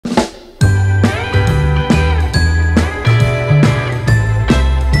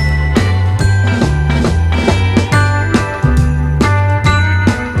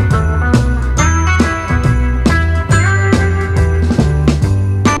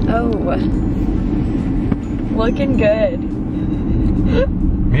Looking good.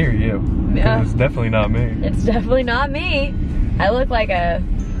 Me or you? Yeah. It's definitely not me. It's definitely not me. I look like a...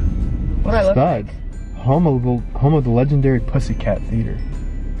 What do I look like? Home of the legendary Pussycat Theater.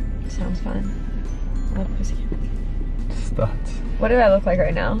 Sounds fun. I love Pussycat. Studs. What do I look like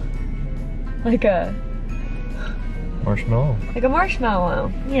right now? Like a... Marshmallow. Like a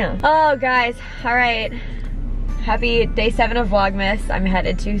marshmallow. Yeah. Oh, guys. All right. Happy day 7 of Vlogmas. I'm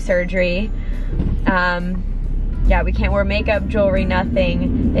headed to surgery. Yeah, we can't wear makeup, jewelry,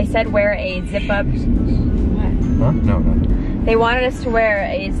 nothing. They said wear a zip up. What? Huh? No. They wanted us to wear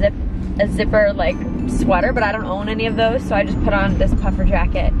a zipper like sweater, but I don't own any of those, so I just put on this puffer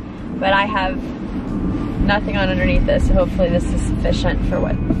jacket. But I have nothing on underneath this, so hopefully this is sufficient for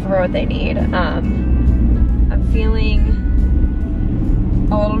what they need. I'm feeling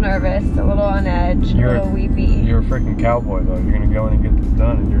a little nervous, a little on edge, a little weepy. You're a freaking cowboy though. You're gonna go in and get this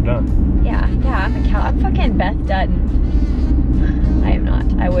done and you're done. Yeah, I'm a cow. I'm fucking Beth Dutton. I am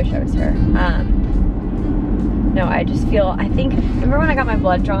not. I wish I was her. No, I just feel, remember when I got my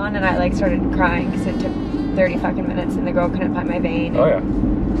blood drawn and I like started crying because it took 30 fucking minutes and the girl couldn't find my vein? Oh yeah.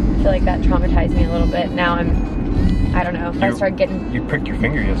 I feel like that traumatized me a little bit. Now I don't know, I started getting... You pricked your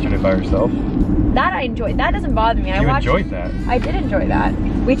finger yesterday by yourself. That I enjoyed. That doesn't bother me. You enjoyed that? I did enjoy that.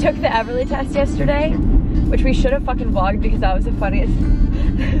 We took the Everly test yesterday, which we should have fucking vlogged because that was the funniest.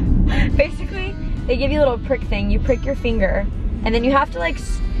 Basically, they give you a little prick thing. You prick your finger, and then you have to like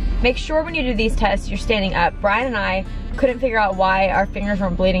make sure when you do these tests you're standing up. Brian and I couldn't figure out why our fingers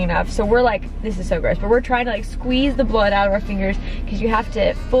weren't bleeding enough, so we're like, this is so gross, but we're trying to like squeeze the blood out of our fingers because you have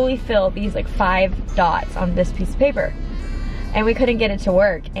to fully fill these like 5 dots on this piece of paper. And we couldn't get it to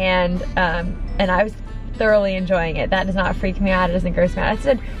work, and I was thoroughly enjoying it. That does not freak me out, it doesn't gross me out. I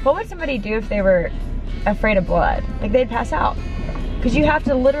said, what would somebody do if they were afraid of blood? Like, they'd pass out. Because you have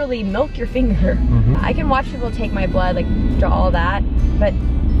to literally milk your finger. I can watch people take my blood, like draw all that, but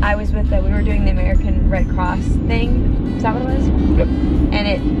I was with we were doing the American Red Cross thing. Is that what it was? Yep. And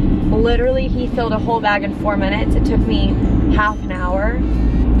it literally, he filled a whole bag in 4 minutes. It took me half an hour.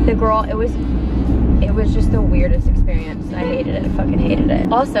 The girl, it was just the weirdest experience. I hated it, I fucking hated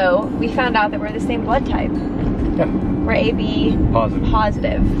it. Also, we found out that we're the same blood type. Yeah. We're AB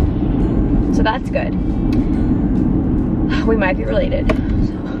positive. So that's good. We might be related.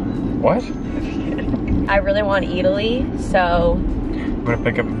 What? I really want Italy, so. I'm gonna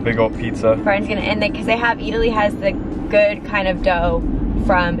pick up a big old pizza. Brian's gonna, and because Italy has the good kind of dough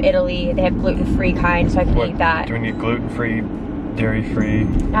from Italy. They have gluten-free kind, so I can eat that. Do we need gluten-free? Dairy-free?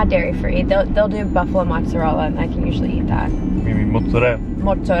 Not dairy-free. They'll do buffalo mozzarella, and I can usually eat that. Maybe mozzarella.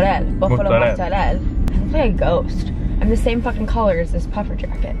 Mozzarella. Buffalo mozzarella. I look like a ghost. I'm the same fucking color as this puffer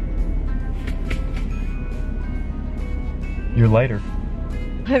jacket. You're lighter.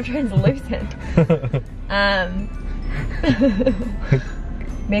 I'm translucent.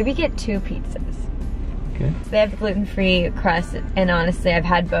 Maybe get 2 pizzas. Okay. So they have the gluten-free crust, and honestly, I've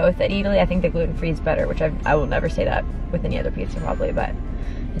had both at Italy. I think the gluten-free is better, which I will never say that with any other pizza probably, but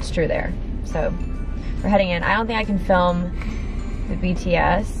it's true there. So we're heading in. I don't think I can film the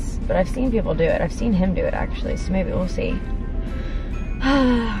BTS, but I've seen people do it. I've seen him do it actually, so maybe we'll see.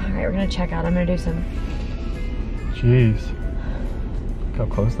 Alright, we're gonna check out. I'm gonna do some. Jeez. Look how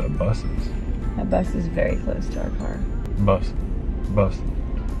close that bus is. That bus is very close to our car. Bus.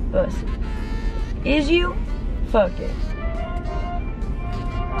 Is you? Fuck it.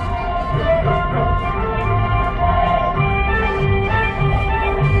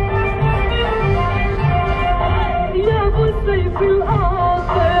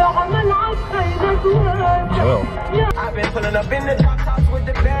 Well. I've been pulling up in the drop tops with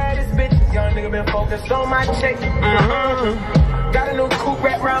the baddest bitch. Young nigga been focused on my check. Got a new coupe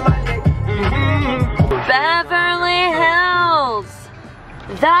wrapped around my neck. Beverly Hills.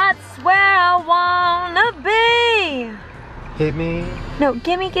 That's where I wanna be. Hit me. No,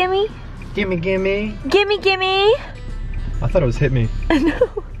 gimme. Gimme. Gimme. I thought it was hit me.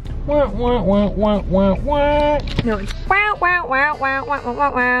 No. Wah, wah, wah, wah, wah, wah. No, it's wow, wow, wow, wow, wow, wow,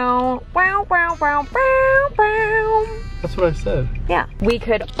 wow, wow, wow, wow, wow, wow. That's what I said. Yeah. We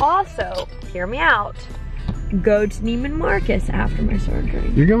could also, hear me out, go to Neiman Marcus after my surgery.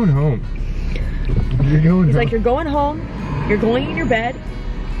 You're going home. You're going home. He's like, you're going home. You're going in your bed.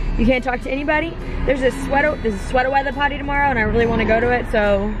 You can't talk to anybody. There's a sweater weather party tomorrow, and I really want to go to it,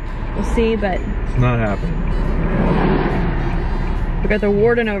 so we'll see, but it's not happening. We got the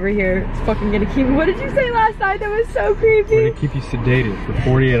warden over here. It's fucking gonna keep. What did you say last night? That was so creepy. We're gonna keep you sedated for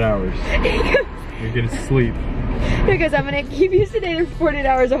 48 hours. You're gonna sleep. Because I'm gonna keep you sedated for 48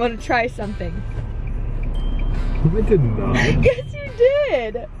 hours. I want to try something. I did not. Yes, you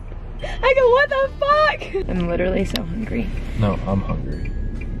did. I go, what the fuck? I'm literally so hungry. No, I'm hungry.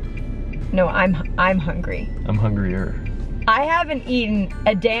 No, I'm hungry. I'm hungrier. I haven't eaten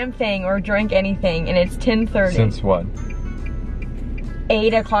a damn thing or drank anything, and it's 10:30. Since what?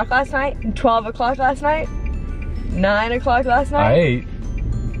 8 o'clock last night, 12 o'clock last night, 9 o'clock last night. I ate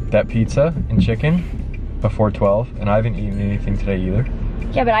that pizza and chicken before 12, and I haven't eaten anything today either.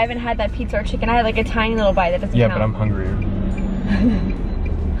 Yeah, but I haven't had that pizza or chicken. I had like a tiny little bite, that doesn't count. Yeah, but I'm hungrier.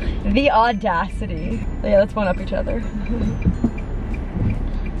 The audacity. Yeah, let's one up each other.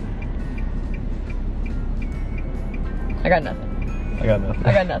 I got nothing. I got nothing.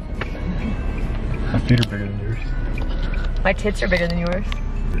 I got nothing. My feet are bigger than yours. My tits are bigger than yours.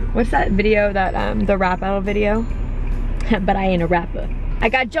 What's that video, that the rap battle video? But I ain't a rapper. I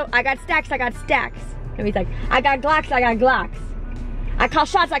got stacks, I got stacks. And he's like, I got Glocks, I got Glocks. I call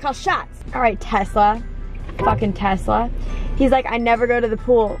shots, I call shots. All right, Tesla. Fucking Tesla. He's like, I never go to the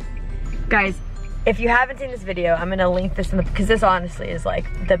pool. Guys, if you haven't seen this video, I'm gonna link this in the, because this honestly is like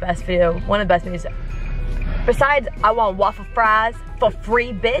the best video, one of the best videos. Besides, I want waffle fries for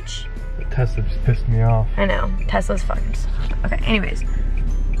free, bitch. Tesla just pissed me off. I know, Tesla's fucking suck. Okay, anyways.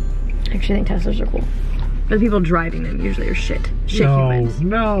 I actually think Teslas are cool. But the people driving them usually are shit. Shit humans.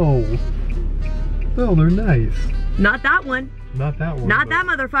 No, they're nice. Not that one. Not that one. Not that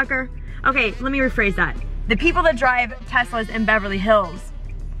motherfucker. Okay, let me rephrase that. The people that drive Teslas in Beverly Hills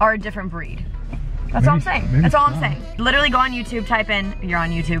are a different breed. That's all I'm saying. That's all I'm saying. Literally go on YouTube, type in, you're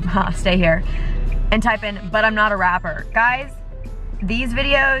on YouTube, stay here, and type in, but I'm not a rapper. Guys, these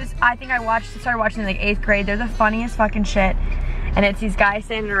videos, I think I started watching in like 8th grade. They're the funniest fucking shit. And it's these guys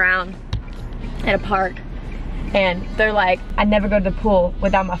standing around at a park, and they're like, I never go to the pool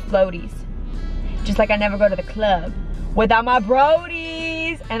without my floaties. Just like I never go to the club without my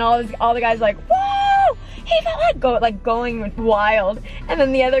brodies. And all the guys are like, whoa, he felt like going wild. And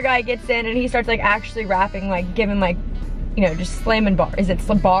then the other guy gets in and he starts like actually rapping, like giving like, you know, just slamming bars. Is it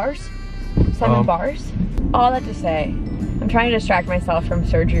bars? Slamming bars? All that to say, I'm trying to distract myself from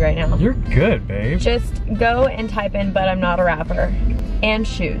surgery right now. You're good, babe. Just go and type in, but I'm not a rapper, and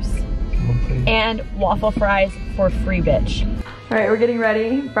shoes. And waffle fries for free, bitch. All right, we're getting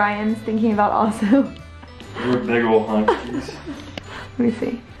ready. Brian's thinking about also. We're big old hunkies. Let me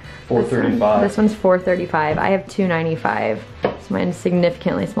see. $4.35. This one's $4.35. I have $2.95. So mine's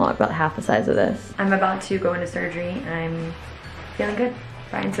significantly smaller, about half the size of this. I'm about to go into surgery and I'm feeling good.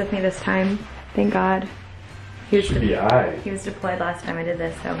 Brian's with me this time. Thank God. He was deployed last time I did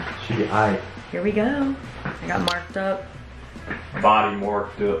this, so. Should be aight. Here we go. I got marked up. Body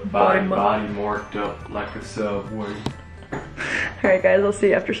marked up. Body marked up like a subway. Alright guys, I'll see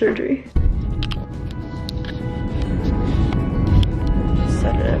you after surgery.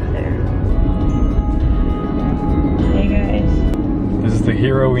 Set it up there. Hey guys. This is the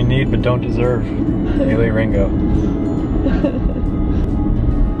hero we need but don't deserve. Haley Ringo.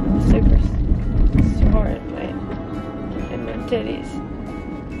 I'm super smart in my titties.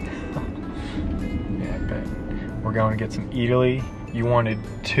 Yeah, I bet. We're going to get some Italy. You wanted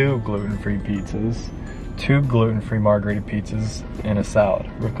 2 gluten-free pizzas, 2 gluten-free margherita pizzas, and a salad,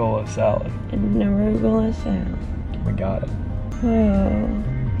 rucola salad. And a rucola salad. We got it. Oh.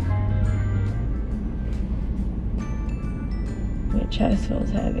 My chest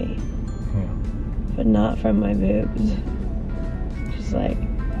feels heavy. Yeah. But not from my boobs. Just like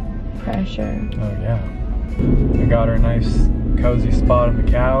pressure. Oh yeah. We got our nice cozy spot on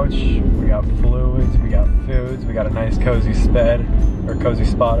the couch. We got fluids, we got foods, we got a nice cozy cozy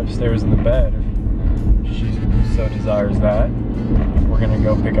spot upstairs in the bed if she so desires that. We're gonna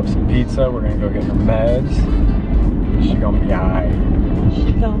go pick up some pizza, we're gonna go get her meds. She gonna be alright.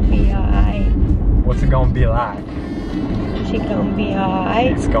 She gonna be alright. What's it gonna be like? She gonna be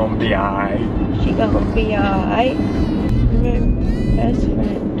alright. It's gonna be alright. She gonna be alright. You're my best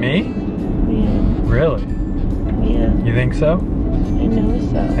friend. Me? Yeah. Really? Yeah. You think so? I know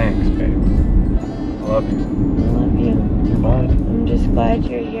so. Thanks, babe. I love you. I love you. Bye. I'm just glad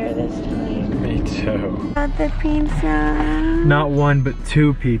you're here this time. Me too. Got the pizza. Not 1, but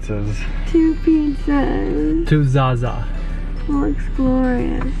 2 pizzas. 2 pizzas. 2 Zaza. Looks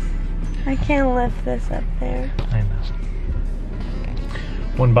glorious. I can't lift this up there. I know.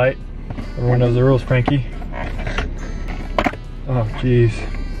 1 bite. Everyone knows the rules, Frankie. Oh, jeez.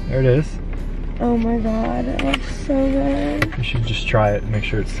 There it is. Oh my god, it looks so good. You should just try it and make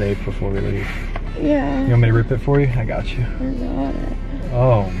sure it's safe before we leave. Yeah. You want me to rip it for you? I got you. I got it.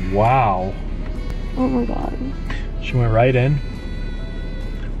 Oh, wow. Oh my god. She went right in.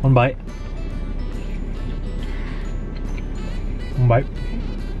 1 bite. 1 bite.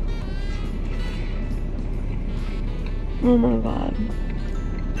 Oh my god.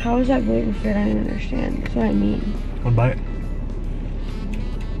 How is that gluten free? I don't even understand. That's what I mean. One bite.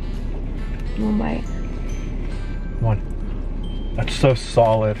 One bite. One. That's so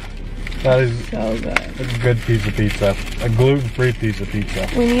solid. That is So good. a good piece of pizza. A gluten-free piece of pizza.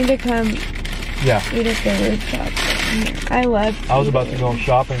 We need to come Yeah. eat at the rooftop. I love I was about to go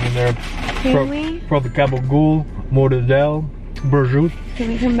shopping in there. Can we? For the gabagool, mortadelle, burjout. Can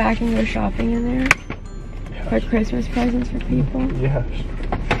we come back and go shopping in there? For Christmas presents for people? Yes.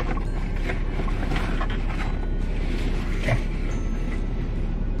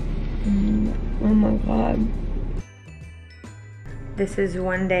 Oh my god. This is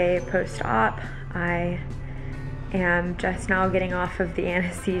one day post-op. I am just now getting off of the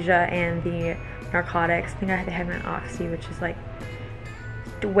anesthesia and the narcotics. I think I had to have an oxy, which is like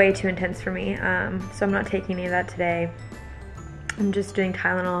way too intense for me. So I'm not taking any of that today. I'm just doing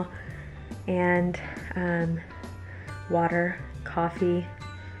Tylenol and water, coffee.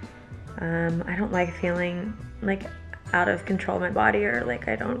 I don't like feeling like out of control of my body, or like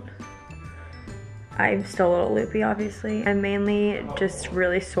I'm still a little loopy, obviously. I'm mainly just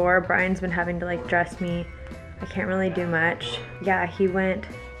really sore. Brian's been having to like dress me. I can't really do much. Yeah, he went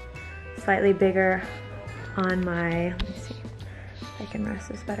slightly bigger on my, let me see if I can rest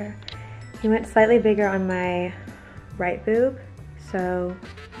this better. He went slightly bigger on my right boob. So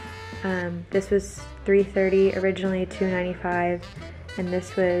this was 330, originally 295. And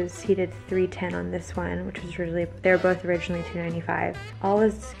this was, he did 310 on this one, which was really, they were both originally 295. All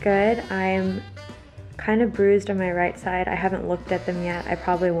is good. I'm kind of bruised on my right side. I haven't looked at them yet. I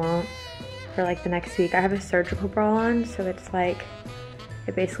probably won't for like the next week. I have a surgical bra on, so it's like,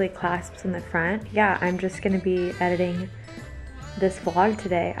 it basically clasps in the front. Yeah, I'm just gonna be editing this vlog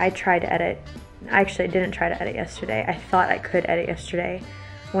today. I tried to edit, I actually didn't try to edit yesterday. I thought I could edit yesterday.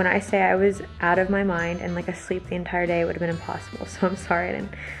 When I say I was out of my mind and like asleep the entire day, it would have been impossible. So I'm sorry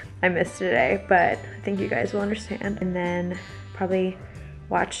I missed today, but I think you guys will understand. And then probably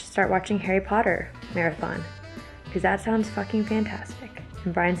start watching Harry Potter marathon, because that sounds fucking fantastic.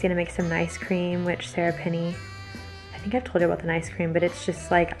 And Brian's gonna make some nice cream, which Sarah Penny, I think I've told you about the nice cream, but it's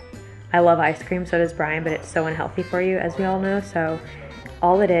just like, I love ice cream, so does Brian, but it's so unhealthy for you, as we all know. So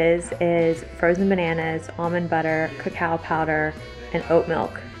all it is frozen bananas, almond butter, cacao powder, and oat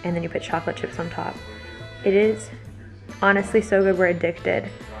milk, and then you put chocolate chips on top. It is honestly so good, we're addicted,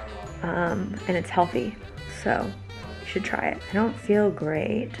 and it's healthy, so you should try it. I don't feel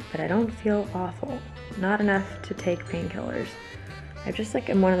great, but I don't feel awful. Not enough to take painkillers. I just like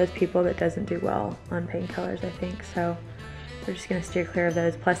am one of those people that doesn't do well on painkillers, I think, so we're just gonna steer clear of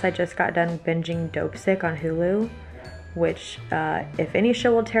those. Plus I just got done binging Dope Sick on Hulu, which if any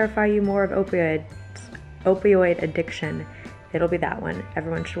show will terrify you more of opioid addiction, it'll be that one.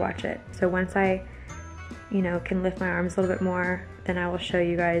 Everyone should watch it. So once I, can lift my arms a little bit more, then I will show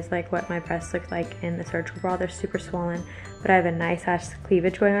you guys like what my breasts look like in the surgical bra. They're super swollen, but I have a nice ass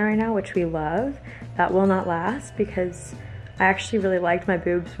cleavage going on right now, which we love. That will not last, because I actually really liked my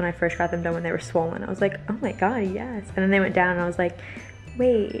boobs when I first got them done when they were swollen. I was like, oh my god, yes. And then they went down and I was like,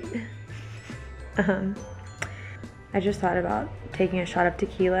 wait. I just thought about taking a shot of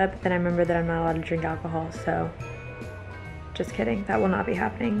tequila, but then I remember that I'm not allowed to drink alcohol, so just kidding, that will not be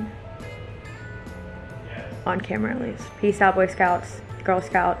happening. On camera at least. Peace out, Boy Scouts, Girl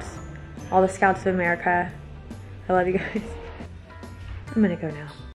Scouts, all the Scouts of America. I love you guys. I'm gonna go now.